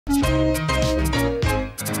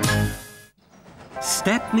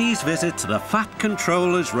Stepney's visit to the Fat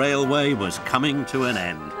Controller's Railway was coming to an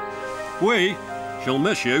end. "We shall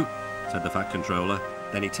miss you," said the Fat Controller.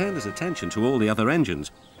 Then he turned his attention to all the other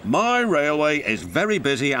engines. "My railway is very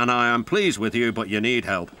busy and I am pleased with you, but you need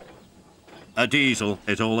help. A diesel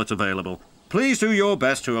is all that's available. Please do your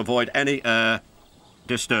best to avoid any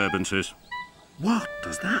disturbances." "What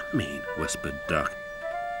does that mean?" whispered Duck.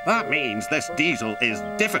 "That means this diesel is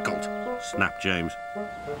difficult," snapped James.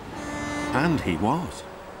 And he was.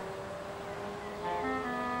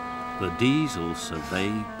 The diesel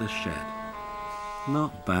surveyed the shed.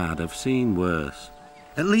 "Not bad, I've seen worse.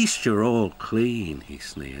 At least you're all clean," he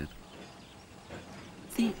sneered.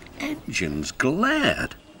 The engines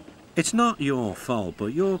glared. "It's not your fault,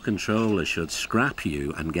 but your controller should scrap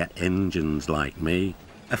you and get engines like me.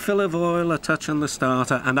 A fill of oil, a touch on the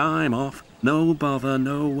starter, and I'm off. No bother,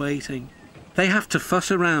 no waiting. They have to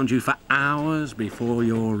fuss around you for hours before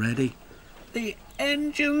you're ready." The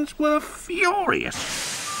engines were furious.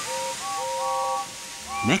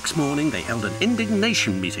 Next morning, they held an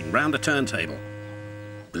indignation meeting round a turntable.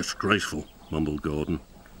 "Disgraceful," mumbled Gordon.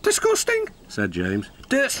 "Disgusting," said James.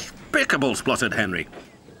 "Despicable," spluttered Henry.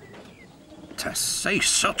 "To say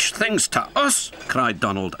such things to us," cried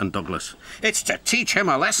Donald and Douglas. "It's to teach him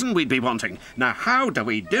a lesson we'd be wanting. Now how do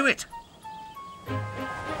we do it?"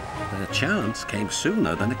 The chance came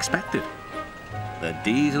sooner than expected. The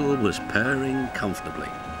diesel was purring comfortably.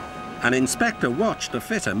 An inspector watched the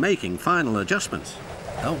fitter making final adjustments.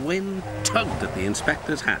 The wind tugged at the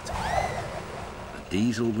inspector's hat. The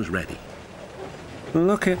diesel was ready.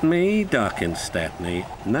 "Look at me, Duck and Stepney.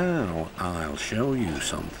 Now I'll show you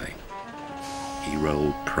something." He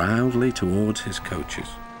rolled proudly towards his coaches.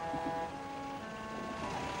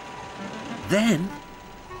 Then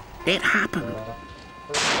it happened.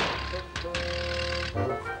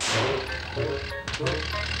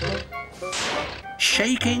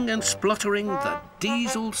 Shaking and spluttering, the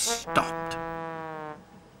diesel stopped.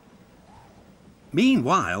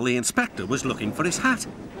 Meanwhile, the inspector was looking for his hat.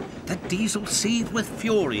 The diesel seethed with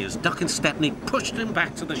fury as Duck and Stepney pushed him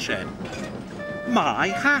back to the shed. "My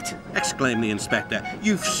hat!" exclaimed the inspector.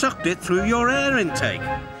 "You've sucked it through your air intake."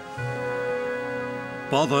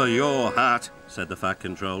 "Bother your hat," said the Fat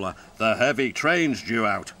Controller. "The heavy train's due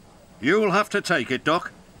out. You'll have to take it,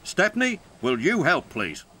 Duck. Stepney, will you help,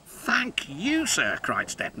 please?" "Thank you, sir," cried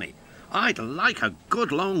Stepney. "I'd like a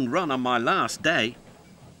good long run on my last day."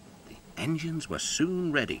 The engines were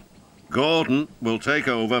soon ready. "Gordon will take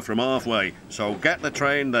over from halfway, so get the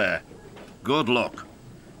train there. Good luck."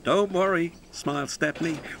 "Don't worry," smiled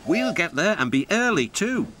Stepney. "We'll get there and be early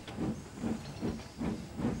too."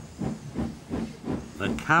 The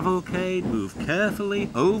cavalcade moved carefully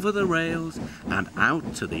over the rails and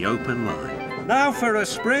out to the open line. "Now for a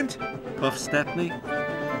sprint," puffed Stepney.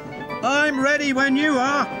 "I'm ready when you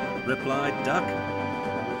are," replied Duck.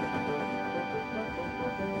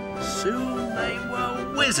 Soon they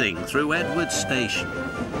were whizzing through Edward Station.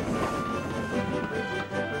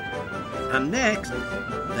 And next,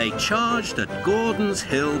 they charged at Gordon's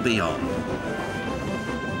Hill beyond.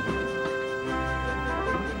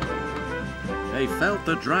 They felt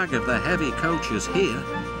the drag of the heavy coaches here.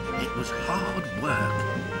 It was hard work.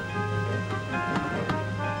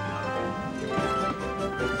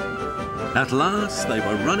 At last, they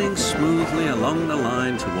were running smoothly along the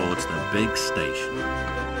line towards the big station.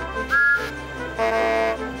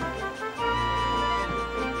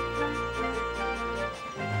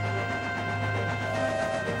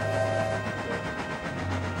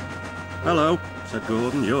 "Hello," said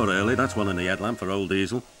Gordon. "You're early. That's one in the headlamp for old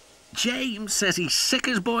Diesel." "James says he's sick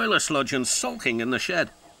as boiler sludge and sulking in the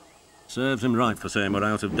shed." "Serves him right for saying we're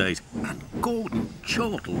out of date." And Gordon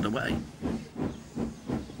chortled away.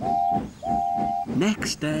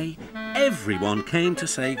 Next day, everyone came to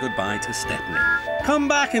say goodbye to Stepney. "Come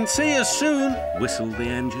back and see us soon," whistled the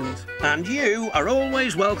engines. "And you are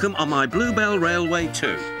always welcome on my Bluebell Railway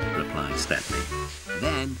too," replied Stepney.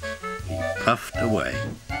 Then he puffed away.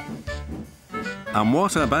 And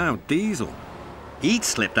what about Diesel? He'd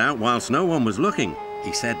slipped out whilst no one was looking.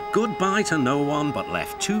 He said goodbye to no one but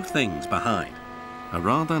left two things behind: a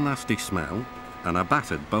rather nasty smell and a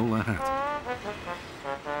battered bowler hat.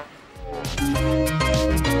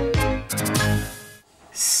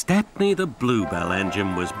 Stepney the Bluebell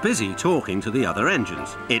engine was busy talking to the other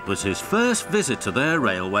engines. It was his first visit to their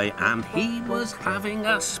railway and he was having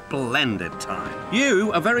a splendid time.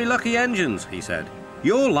 "You are very lucky engines," he said.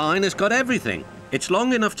 "Your line has got everything. It's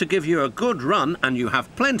long enough to give you a good run and you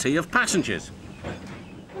have plenty of passengers.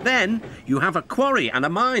 Then you have a quarry and a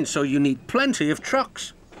mine, so you need plenty of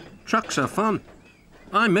trucks. Trucks are fun.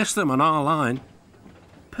 I missed them on our line.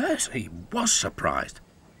 Percy was surprised.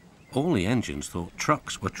 All the engines thought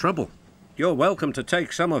trucks were trouble. You're welcome to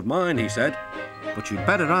take some of mine, he said, but you'd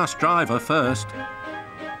better ask driver first.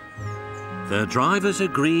 The drivers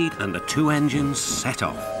agreed and the two engines set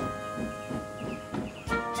off.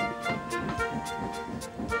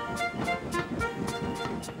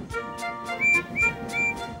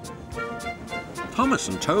 Thomas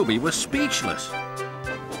and Toby were speechless.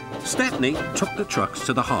 Stepney took the trucks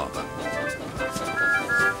to the harbour.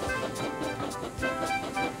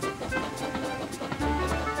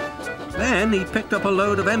 Then he picked up a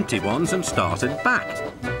load of empty ones and started back.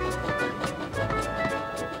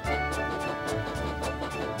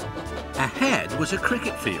 Ahead was a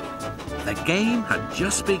cricket field. The game had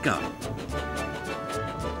just begun.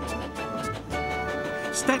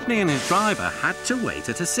 Stepney and his driver had to wait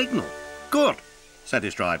at a signal. "Good," said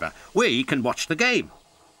his driver. "We can watch the game."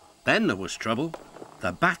 Then there was trouble.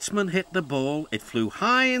 The batsman hit the ball. It flew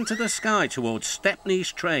high into the sky towards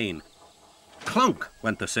Stepney's train. Clunk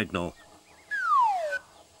went the signal.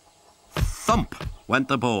 Thump went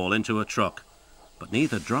the ball into a truck, but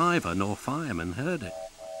neither driver nor fireman heard it.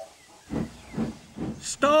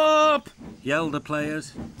 "Stop!" yelled the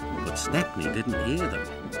players, but Stepney didn't hear them.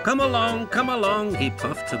 Come along," he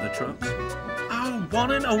puffed to the trucks. "Our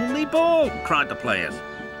one and only ball!" cried the players.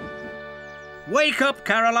 "Wake up,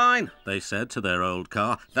 Caroline," they said to their old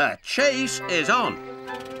car. "The chase is on."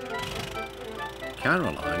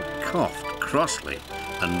 Caroline coughed crossly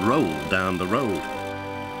and rolled down the road.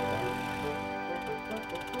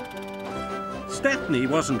 Stepney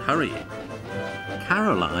wasn't hurrying.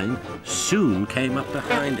 Caroline soon came up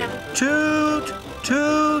behind him. "Toot!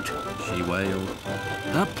 Toot!" she wailed.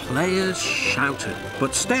 The players shouted,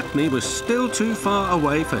 but Stepney was still too far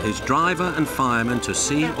away for his driver and fireman to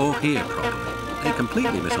see or hear properly. They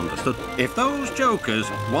completely misunderstood. "If those jokers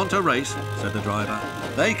want a race," said the driver,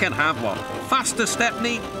 "they can have one. Faster,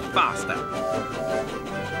 Stepney, faster."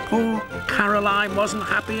 Poor Caroline wasn't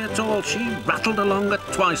happy at all. She rattled along at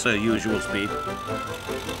twice her usual speed.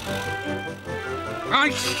 "I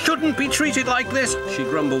shouldn't be treated like this," she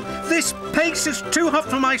grumbled. "This pace is too hot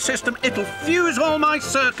for my system. It'll fuse all my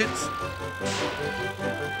circuits."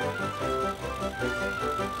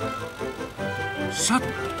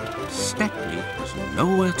 Suddenly, Stepney was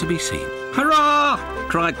nowhere to be seen. "Hurrah!"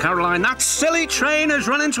 cried Caroline. "That silly train has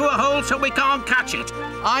run into a hole so we can't catch it.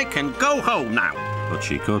 I can go home now." But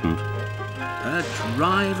she couldn't. Her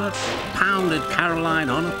driver pounded Caroline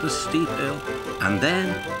on up the steep hill and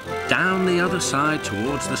then down the other side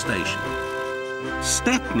towards the station.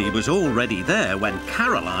 Stepney was already there when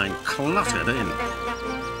Caroline clottered in.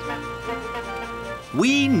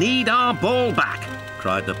 "We need our ball back,"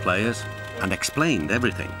 cried the players, and explained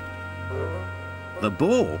everything. The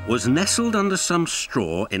ball was nestled under some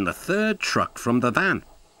straw in the third truck from the van.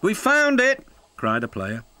 "We found it," cried a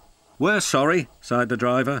player. "We're sorry," sighed the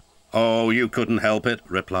driver. "Oh, you couldn't help it,"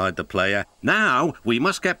 replied the player. "Now we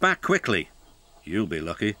must get back quickly." "You'll be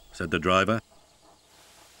lucky," said the driver.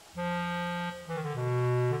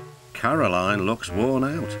 "Caroline looks worn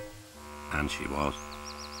out." And she was.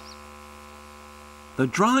 The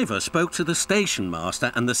driver spoke to the station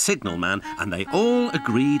master and the signalman, and they all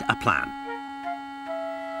agreed a plan.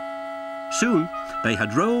 Soon, they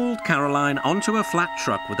had rolled Caroline onto a flat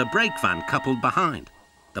truck with a brake van coupled behind.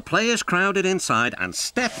 The players crowded inside, and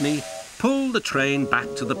Stepney pulled the train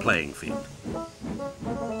back to the playing field.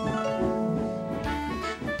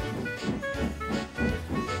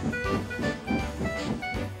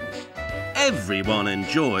 Everyone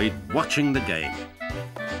enjoyed watching the game.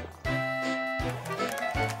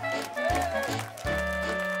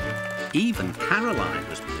 Even Caroline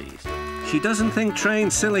was pleased. She doesn't think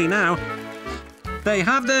trains silly now. "They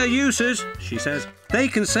have their uses," she says. "They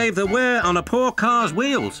can save the wear on a poor car's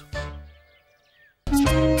wheels."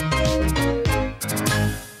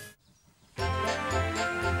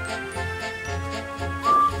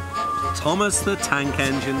 Thomas the tank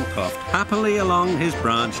engine puffed happily along his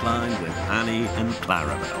branch line with Annie and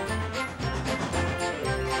Clarabelle.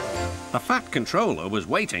 The Fat Controller was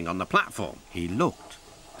waiting on the platform. He looked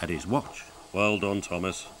at his watch. "Well done,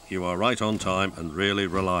 Thomas. You are right on time and really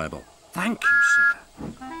reliable." "Thank you, sir,"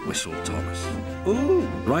 whistled Thomas. "Ooh,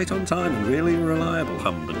 right on time and really reliable,"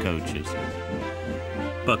 hummed the coaches.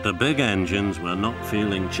 But the big engines were not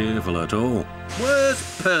feeling cheerful at all. "Where's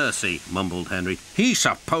Percy?" mumbled Henry. "He's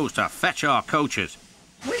supposed to fetch our coaches."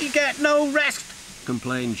 "We get no rest,"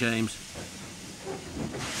 complained James.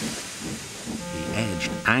 He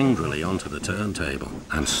edged angrily onto the turntable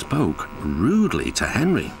and spoke rudely to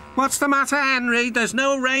Henry. "What's the matter, Henry? There's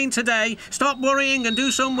no rain today. Stop worrying and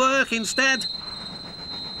do some work instead."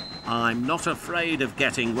 I'm not afraid of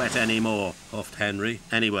getting wet anymore, puffed Henry.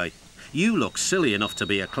 Anyway, you look silly enough to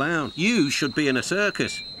be a clown. You should be in a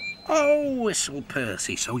circus. Oh, whistled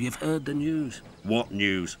Percy, so you've heard the news. What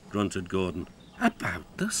news? Grunted Gordon. About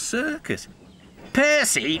the circus.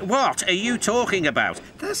 Percy, what are you talking about?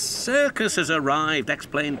 The circus has arrived,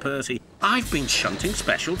 explained Percy. I've been shunting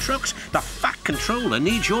special trucks. The Fat Controller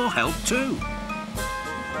needs your help too.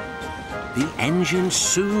 The engines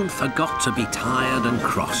soon forgot to be tired and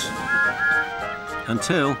cross.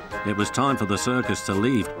 Until it was time for the circus to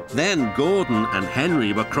leave. Then Gordon and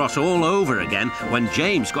Henry were cross all over again when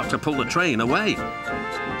James got to pull the train away.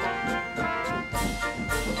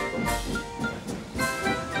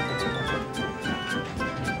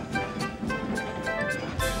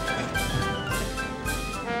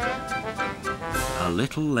 A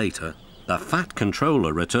little later, the Fat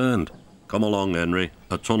Controller returned. Come along, Henry.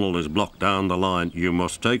 A tunnel is blocked down the line. You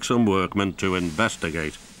must take some workmen to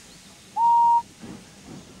investigate.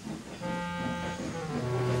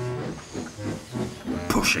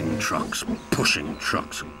 Pushing trucks,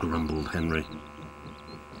 grumbled Henry.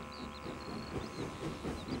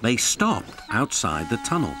 They stopped outside the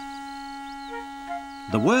tunnel.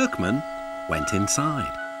 The workmen went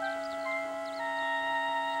inside.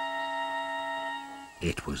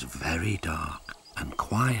 It was very dark and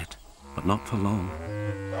quiet, but not for long.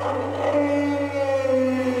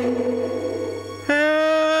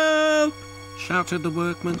 Help! Shouted the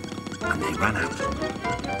workmen, and they ran out.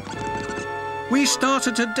 We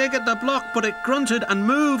started to dig at the block, but it grunted and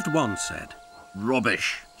moved, one said.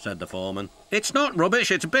 Rubbish, said the foreman. It's not rubbish,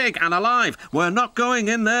 it's big and alive. We're not going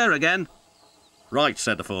in there again. Right,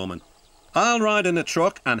 said the foreman. I'll ride in the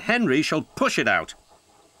truck and Henry shall push it out.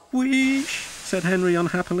 Wheesh, said Henry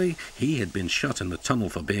unhappily. He had been shut in the tunnel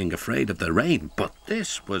for being afraid of the rain, but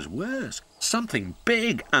this was worse. Something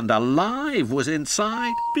big and alive was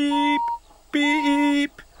inside. Beep,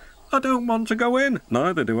 beep. I don't want to go in.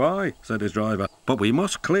 Neither do I, said his driver. But we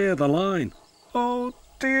must clear the line. Oh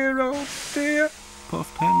dear,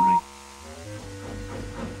 puffed Henry.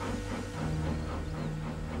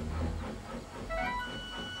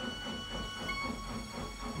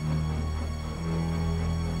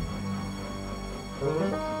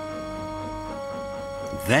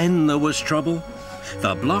 Then there was trouble.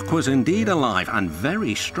 The block was indeed alive and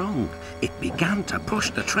very strong. It began to push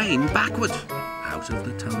the train backwards. Out of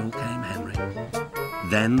the tunnel came Henry.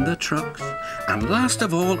 Then the trucks, and last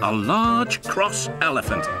of all, a large cross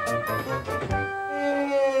elephant.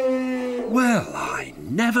 Well, I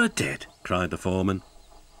never did, cried the foreman.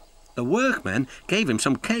 The workmen gave him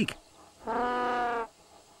some cake.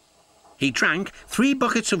 He drank 3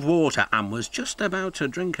 buckets of water and was just about to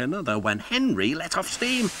drink another when Henry let off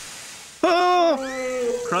steam. Oh!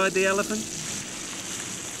 Cried the elephant.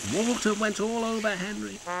 Water went all over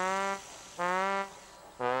Henry.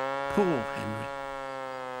 Poor Henry.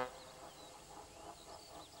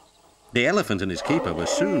 The elephant and his keeper were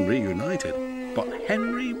soon reunited, but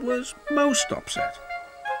Henry was most upset.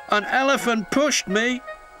 An elephant pushed me!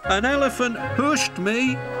 An elephant hushed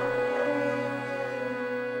me!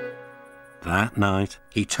 That night,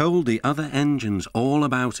 he told the other engines all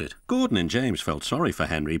about it. Gordon and James felt sorry for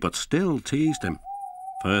Henry, but still teased him.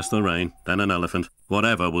 First the rain, then an elephant.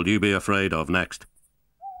 Whatever will you be afraid of next?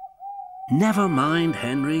 Never mind,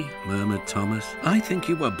 Henry, murmured Thomas. I think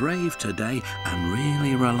you were brave today and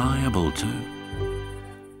really reliable too.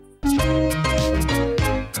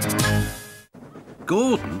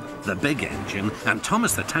 Gordon, the big engine, and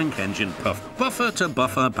Thomas the tank engine puffed buffer to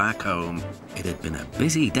buffer back home. It had been a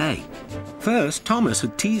busy day. First, Thomas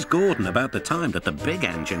had teased Gordon about the time that the big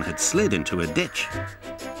engine had slid into a ditch.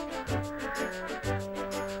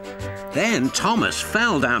 Then Thomas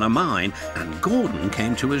fell down a mine and Gordon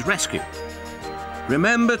came to his rescue.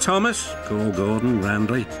 Remember, Thomas, called Gordon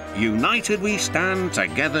grandly, united we stand,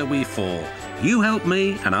 together we fall. You help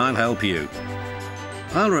me and I'll help you.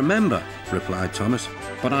 I'll remember, replied Thomas,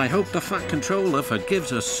 but I hope the Fat Controller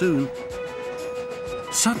forgives us soon.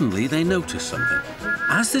 Suddenly they noticed something.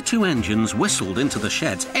 As the 2 engines whistled into the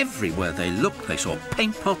sheds, everywhere they looked they saw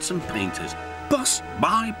paint pots and painters. Bust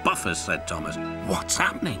by buffers, said Thomas. What's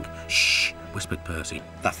happening? Shh, whispered Percy.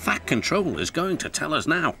 The Fat Controller is going to tell us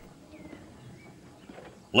now.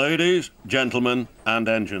 Ladies, gentlemen, and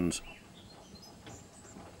engines.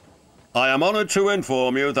 I am honoured to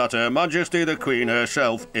inform you that Her Majesty the Queen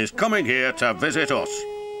herself is coming here to visit us.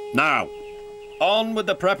 Now, on with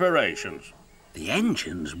the preparations. The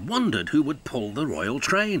engines wondered who would pull the royal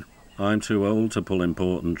train. I'm too old to pull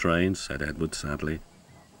important trains, said Edward sadly.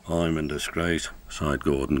 I'm in disgrace, sighed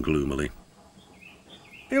Gordon gloomily.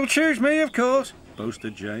 You'll choose me, of course,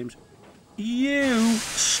 boasted James. You,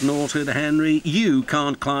 snorted Henry, you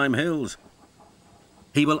can't climb hills.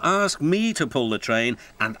 He will ask me to pull the train,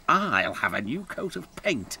 and I'll have a new coat of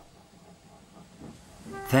paint.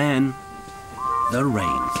 Then the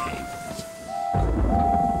rain came.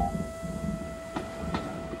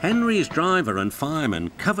 Henry's driver and fireman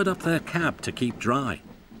covered up their cab to keep dry.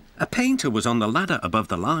 A painter was on the ladder above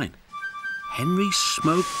the line. Henry's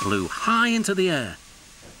smoke blew high into the air.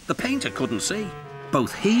 The painter couldn't see.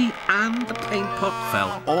 Both he and the paint pot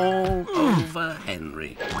fell all over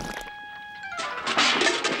Henry.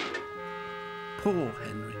 Poor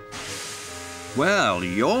Henry. Well,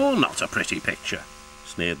 you're not a pretty picture,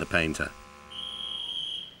 sneered the painter.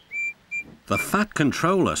 The fat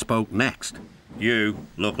controller spoke next. You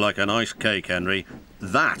look like an ice cake, Henry.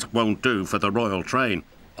 That won't do for the royal train.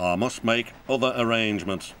 I must make other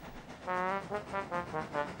arrangements.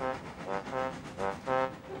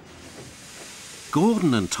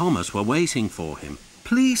 Gordon and Thomas were waiting for him.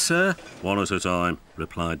 Please, sir. One at a time,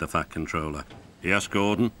 replied the fat controller. Yes,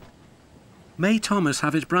 Gordon? May Thomas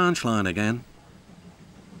have his branch line again?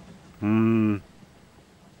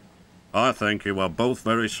 I think you are both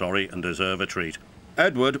very sorry and deserve a treat.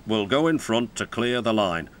 Edward will go in front to clear the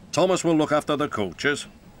line. Thomas will look after the coaches,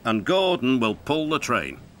 and Gordon will pull the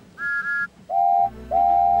train.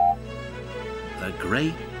 The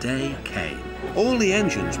great day came. All the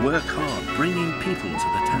engines worked hard, bringing people to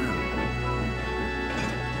the town.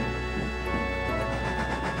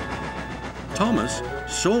 Thomas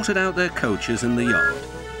sorted out their coaches in the yard.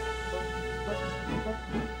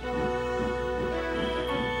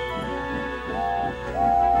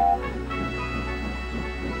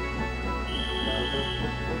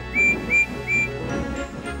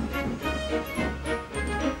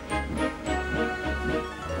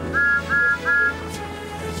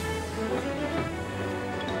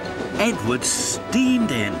 Edward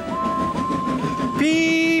steamed in.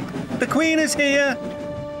 Beep! The Queen is here!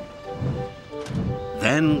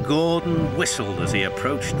 Then Gordon whistled as he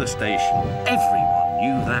approached the station. Everyone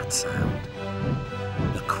knew that sound.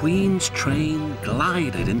 The Queen's train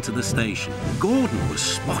glided into the station. Gordon was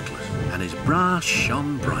spotless, and his brass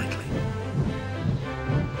shone brightly.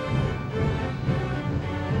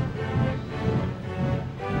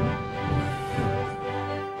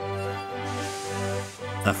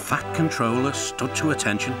 The fat controller stood to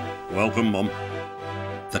attention. Welcome, Mum.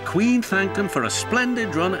 The Queen thanked him for a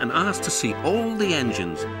splendid run and asked to see all the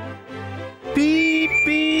engines. Beep,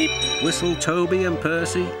 beep, whistled Toby and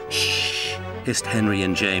Percy. Shh, hissed Henry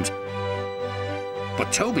and James.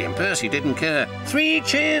 But Toby and Percy didn't care. 3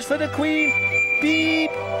 cheers for the Queen!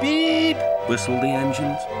 Beep, beep, whistled the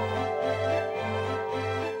engines.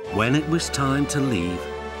 When it was time to leave,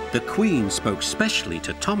 the Queen spoke specially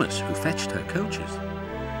to Thomas, who fetched her coaches.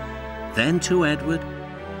 Then to Edward,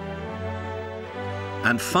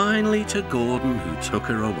 and finally to Gordon, who took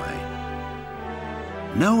her away.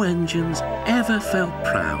 No engines ever felt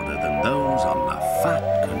prouder than those on the Fat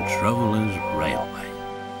Controller's railway.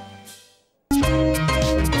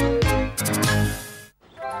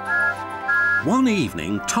 One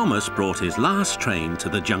evening, Thomas brought his last train to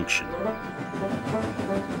the junction.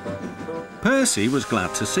 Percy was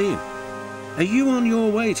glad to see him. Are you on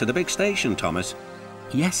your way to the big station, Thomas?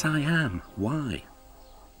 Yes, I am. Why?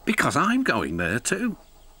 Because I'm going there too.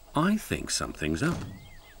 I think something's up.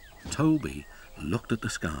 Toby looked at the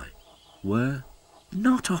sky. Where?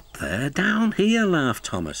 Not up there, down here, laughed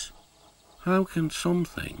Thomas. How can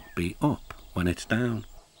something be up when it's down?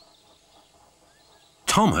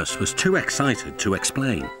 Thomas was too excited to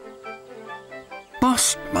explain.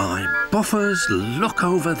 Bust my buffers, look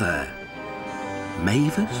over there.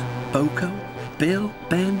 Mavis, Boko, Bill,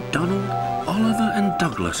 Ben, Donald, Oliver and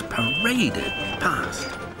Douglas paraded past.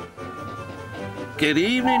 Good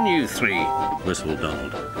evening, you 3, whistled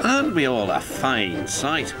Donald. Aren't we all a fine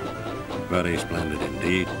sight? Very splendid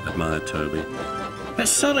indeed, admired Toby. We're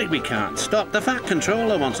sorry we can't stop. The Fat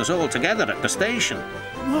Controller wants us all together at the station.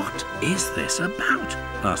 What is this about?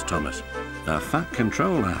 Asked Thomas. The Fat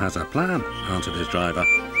Controller has a plan, answered his driver.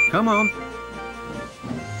 Come on.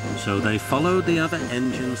 So they followed the other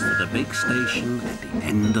engines to the big station at the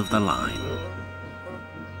end of the line.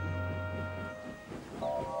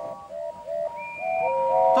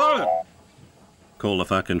 Halt! Called the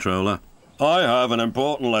Fat Controller. I have an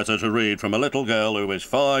important letter to read from a little girl who is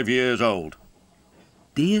 5 years old.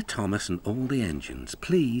 Dear Thomas and all the engines,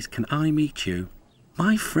 please can I meet you?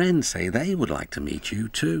 My friends say they would like to meet you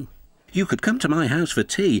too. You could come to my house for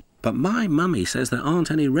tea, but my mummy says there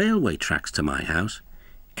aren't any railway tracks to my house.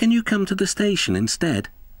 Can you come to the station instead?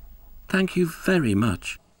 Thank you very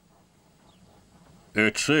much.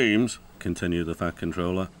 It seems, continued the Fat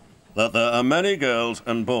Controller, that there are many girls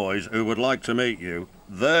and boys who would like to meet you.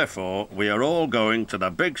 Therefore, we are all going to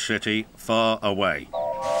the big city far away.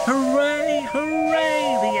 Hooray!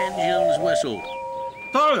 Hooray! The engines whistled.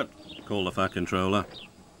 Silent! Called the Fat Controller.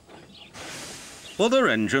 Other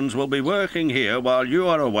engines will be working here while you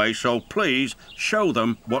are away, so please show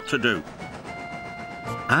them what to do.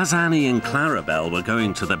 As Annie and Clarabelle were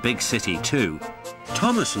going to the big city too,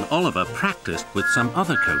 Thomas and Oliver practiced with some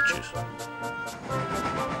other coaches.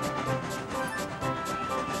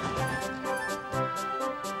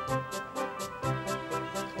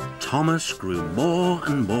 Thomas grew more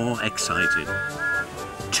and more excited.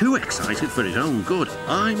 Too excited for his own good.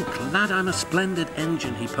 I'm glad I'm a splendid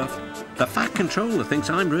engine, he puffed. The Fat Controller thinks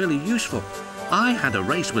I'm really useful. I had a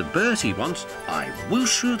race with Percy once. I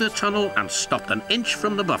whooshed through the tunnel and stopped an inch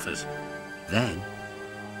from the buffers. Then,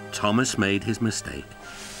 Thomas made his mistake.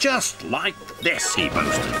 Just like this, he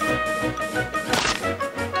boasted.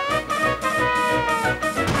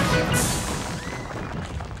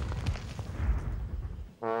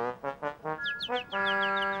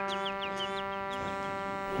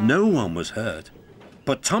 No one was hurt,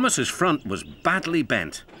 but Thomas's front was badly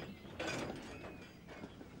bent.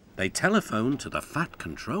 They telephoned to the Fat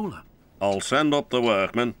Controller. I'll send up the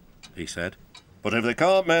workmen, he said. But if they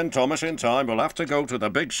can't mend Thomas in time, we'll have to go to the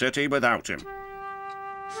big city without him.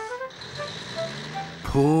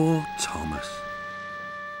 Poor Thomas.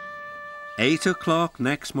 8 o'clock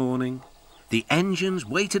next morning. The engines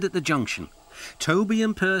waited at the junction. Toby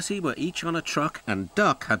and Percy were each on a truck, and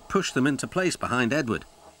Duck had pushed them into place behind Edward.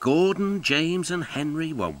 Gordon, James and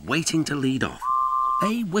Henry were waiting to lead off.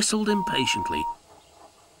 They whistled impatiently.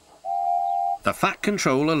 The Fat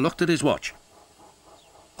Controller looked at his watch.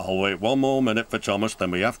 I'll wait one more minute for Thomas, then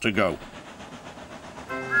we have to go.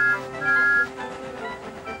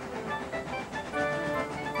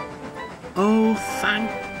 Oh, thank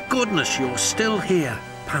goodness you're still here,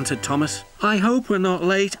 panted Thomas. I hope we're not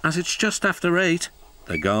late, as it's just after 8.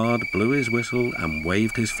 The guard blew his whistle and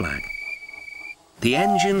waved his flag. The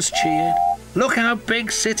engines cheered. Look out,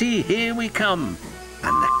 big city, here we come.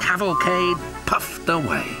 And the cavalcade puffed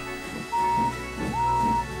away.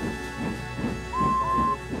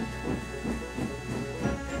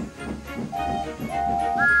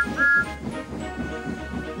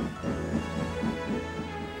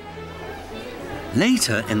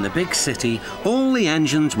 Later in the big city, all the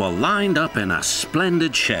engines were lined up in a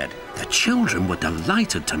splendid shed. The children were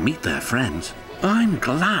delighted to meet their friends. I'm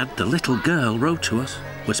glad the little girl wrote to us,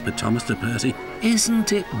 whispered Thomas to Percy.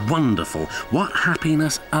 Isn't it wonderful what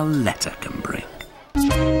happiness a letter can bring?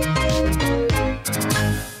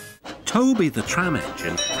 Toby the tram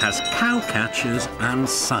engine has cow catchers and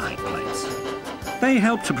side plates. They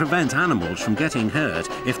help to prevent animals from getting hurt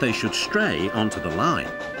if they should stray onto the line.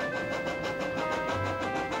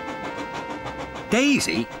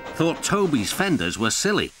 Daisy thought Toby's fenders were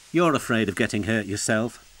silly. You're afraid of getting hurt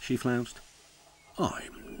yourself, she flounced.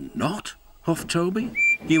 I'm not, huffed Toby.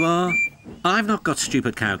 You are? I've not got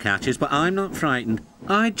stupid cow catchers, but I'm not frightened.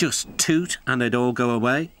 I'd just toot and they'd all go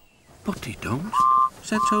away. But they don't,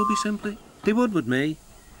 said Toby simply. They would with me.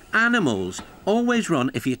 Animals always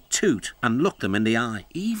run if you toot and look them in the eye.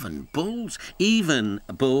 Even bulls,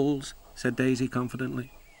 said Daisy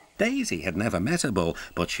confidently. Daisy had never met a bull,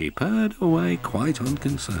 but she purred away quite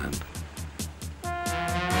unconcerned.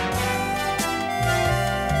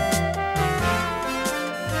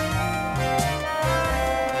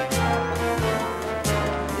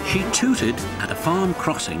 She tooted at a farm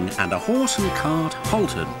crossing and a horse and cart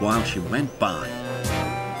halted while she went by.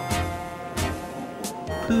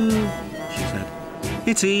 Pooh, she said.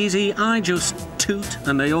 It's easy, I just toot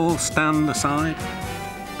and they all stand aside.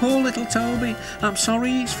 Poor little Toby, I'm sorry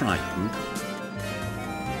he's frightened.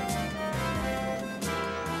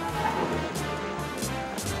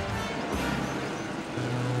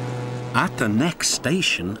 At the next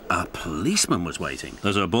station, a policeman was waiting.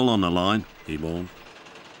 There's a bull on the line, he warned.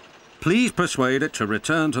 Please persuade it to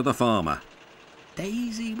return to the farmer.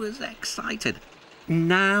 Daisy was excited.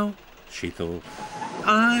 Now, she thought,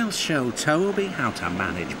 I'll show Toby how to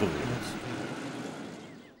manage bulls.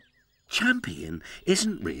 Champion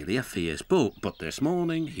isn't really a fierce bull, but this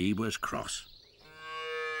morning he was cross.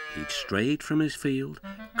 He'd strayed from his field,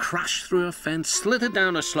 crashed through a fence, slithered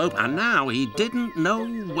down a slope, and now he didn't know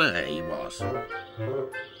where he was.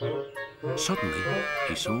 Suddenly,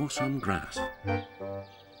 he saw some grass.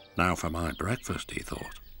 Now for my breakfast, he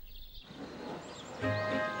thought.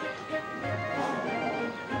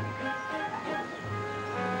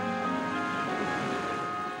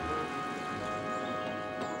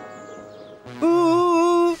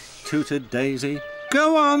 Ooh, tooted Daisy.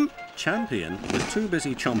 Go on, Champion was too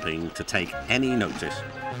busy chomping to take any notice.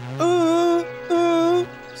 "Ooh, ooh,"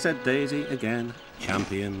 said Daisy again.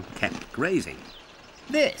 Champion kept grazing.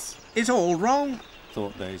 "This is all wrong,"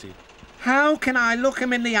 thought Daisy. "How can I look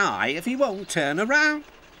him in the eye if he won't turn around?"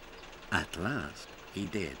 At last he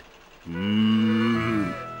did.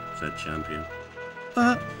 "Mmm," said Champion.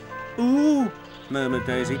 Ooh," murmured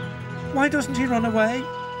Daisy. "Why doesn't he run away?"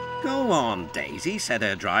 "Go on, Daisy," said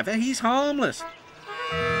her driver. "He's harmless."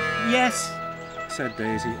 "Yes," said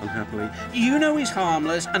Daisy unhappily. "You know he's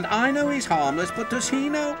harmless, and I know he's harmless, but does he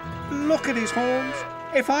know? Look at his horns.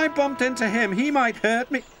 If I bumped into him, he might hurt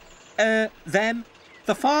me. Them.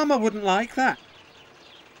 The farmer wouldn't like that."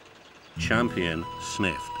 Champion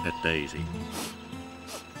sniffed at Daisy.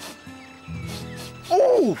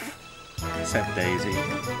 "Oof!" said Daisy,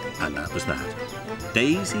 and that was that.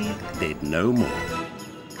 Daisy did no more.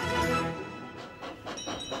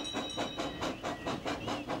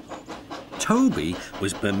 Toby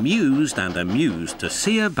was bemused and amused to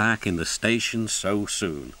see her back in the station so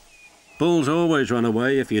soon. "Bulls always run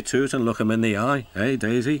away if you toot and look 'em in the eye, eh,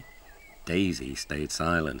 Daisy?" Daisy stayed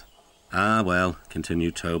silent. "Ah, well,"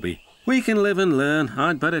 continued Toby, "we can live and learn.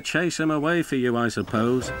 I'd better chase him away for you, I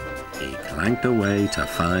suppose." He clanked away to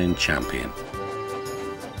find Champion.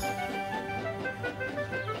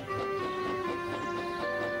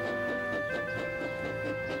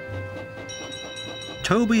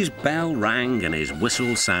 Toby's bell rang and his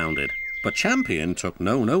whistle sounded, but Champion took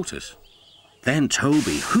no notice. Then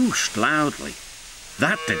Toby whooshed loudly.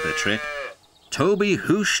 That did the trick. Toby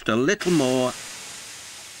whooshed a little more,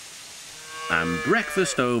 and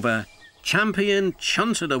breakfast over, Champion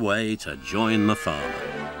chunted away to join the farmer.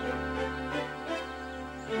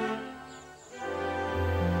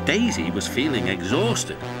 Daisy was feeling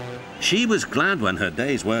exhausted. She was glad when her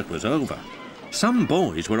day's work was over. Some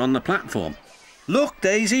boys were on the platform. "Look,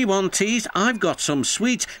 Daisy," one teased, "I've got some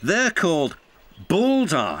sweets. They're called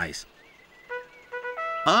bullseyes."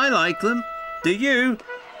 "I like them. Do you?"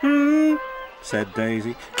 Said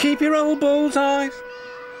Daisy. "Keep your old bullseyes."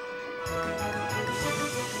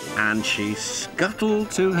 And she scuttled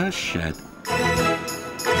to her shed.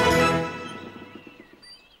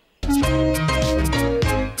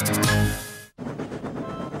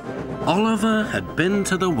 Oliver had been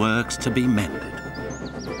to the works to be mended.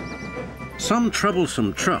 Some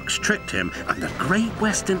troublesome trucks tricked him, and the Great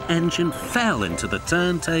Western engine fell into the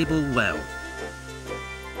turntable well.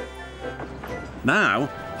 Now,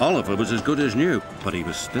 Oliver was as good as new, but he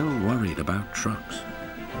was still worried about trucks.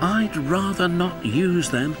 "I'd rather not use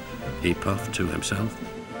them," he puffed to himself.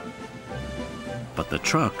 But the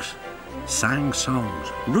trucks sang songs,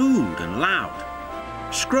 rude and loud.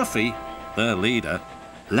 Scruffy, their leader,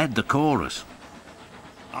 led the chorus.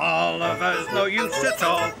 "Oliver's no use at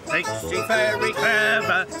all, thinks he's very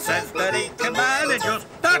clever, says that he can manage us,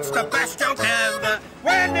 that's the best joke ever.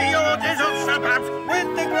 When the yacht is upstairs,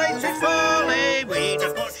 when the grates is falling, we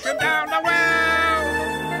just push him down the well.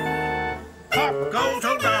 Pop goes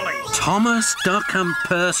old Dolly." Thomas, Duck and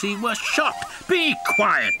Percy were shocked. "Be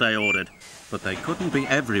quiet," they ordered. But they couldn't be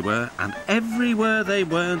everywhere, and everywhere they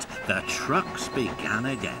weren't, the trucks began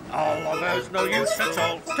again. "Oliver's no use at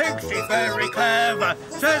all, thinks he's very clever,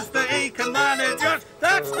 says that he can manage us,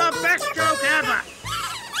 that's the best joke ever."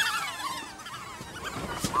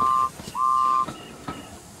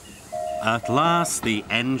 At last the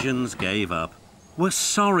engines gave up. "We're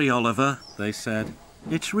sorry, Oliver," they said.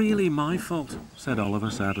 "It's really my fault," said Oliver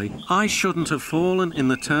sadly. "I shouldn't have fallen in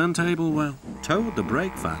the turntable well." Toad the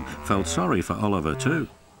brake van felt sorry for Oliver too.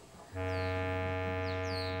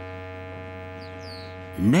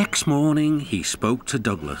 Next morning he spoke to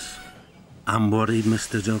Douglas. "I'm worried,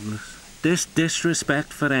 Mr. Douglas. This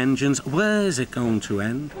disrespect for engines, where's it going to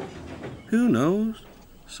end?" "Who knows?"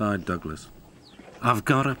 sighed Douglas. "I've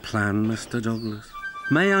got a plan, Mr. Douglas.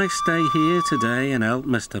 May I stay here today and help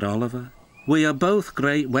Mr. Oliver? We are both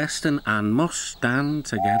Great Western and must stand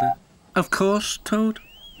together." "Of course, Toad,"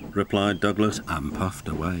 replied Douglas and puffed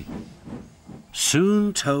away.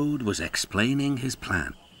 Soon Toad was explaining his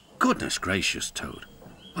plan. "Goodness gracious, Toad,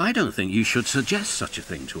 I don't think you should suggest such a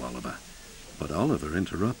thing to Oliver." But Oliver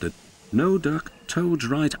interrupted. "No, Duck, Toad's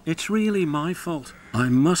right. It's really my fault. I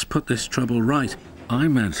must put this trouble right. I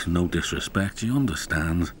meant no disrespect, you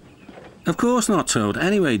understand." "Of course not, Toad.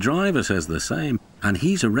 Anyway, Driver says the same, and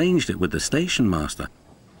he's arranged it with the station master."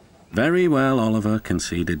 "Very well, Oliver,"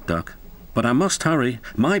 conceded Duck. "But I must hurry.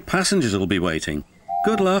 My passengers will be waiting.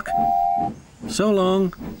 Good luck." "So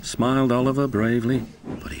long," smiled Oliver bravely,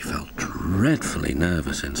 but he felt dreadfully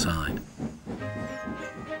nervous inside.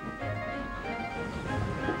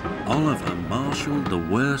 Oliver marshalled the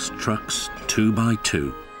worst trucks 2 by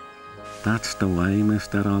 2. That's the way,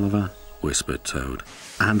 Mr. Oliver, whispered Toad.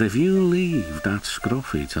 And if you leave that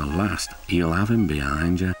Scruffy till last, you'll have him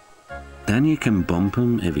behind you. Then you can bump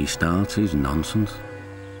him if he starts his nonsense.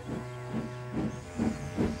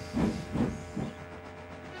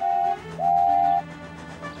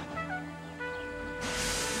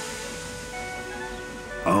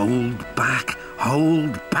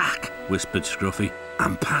 Hold back, whispered Scruffy,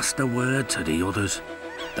 and passed the word to the others.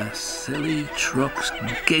 The silly trucks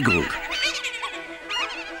giggled.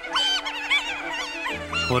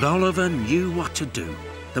 But Oliver knew what to do.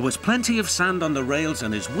 There was plenty of sand on the rails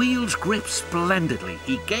and his wheels gripped splendidly.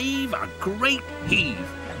 He gave a great heave.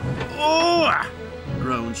 "Oh!"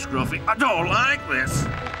 groaned Scruffy. "I don't like this."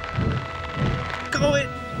 "Go it!"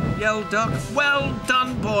 yelled Duck. "Well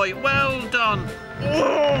done, boy, well done."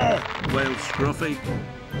 "Oh!" wailed Scruffy.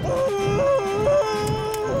 "Oh!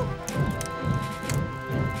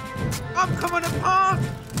 I'm coming apart!"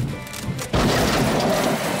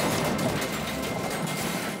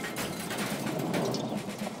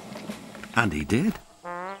 And he did.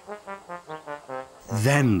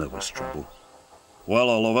 Then there was trouble. "Well,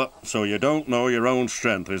 Oliver, so you don't know your own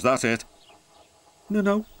strength, is that it?"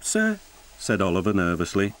 No, sir," said Oliver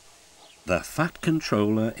nervously. The Fat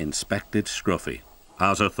Controller inspected Scruffy.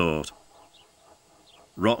 "As a thought.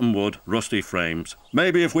 Rotten wood, rusty frames.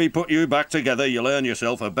 Maybe if we put you back together, you'll earn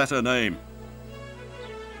yourself a better name."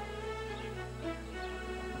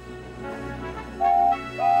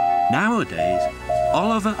 Nowadays,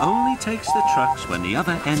 Oliver only takes the trucks when the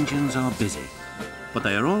other engines are busy. But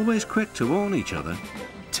they are always quick to warn each other.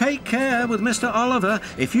 "Take care with Mr. Oliver.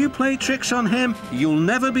 If you play tricks on him, you'll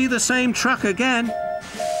never be the same truck again."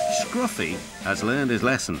 Scruffy has learned his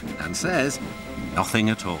lesson and says nothing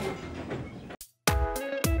at all.